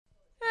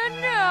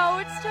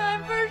it's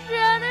time for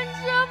Shannon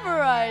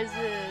Summarizes.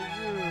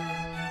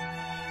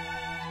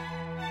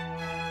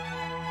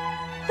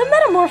 The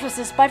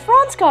Metamorphosis by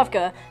Franz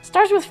Kafka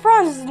starts with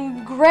Franz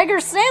Gregor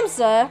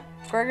Samsa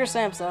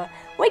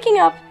waking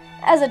up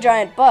as a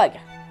giant bug.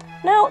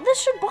 Now,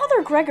 this should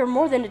bother Gregor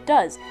more than it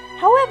does.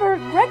 However,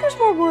 Gregor's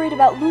more worried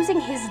about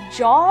losing his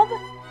job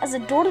as a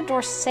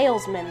door-to-door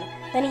salesman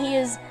than he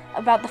is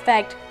about the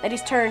fact that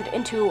he's turned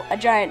into a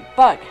giant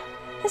bug.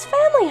 His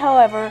family,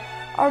 however,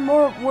 are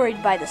more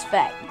worried by this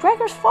fact.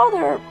 Gregor's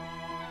father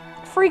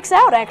freaks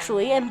out,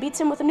 actually, and beats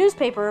him with a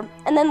newspaper,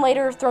 and then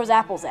later throws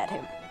apples at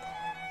him.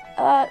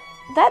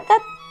 That's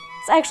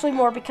actually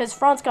more because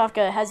Franz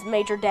Kafka has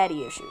major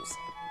daddy issues.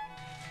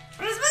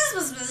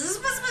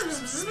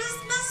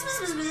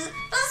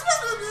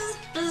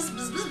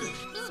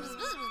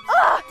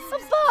 Ah! A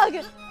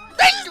bug!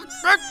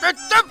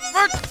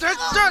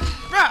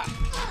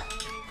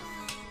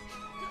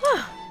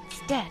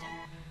 It's dead.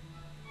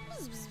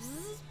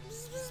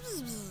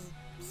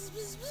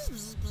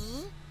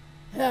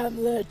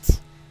 Hamlet.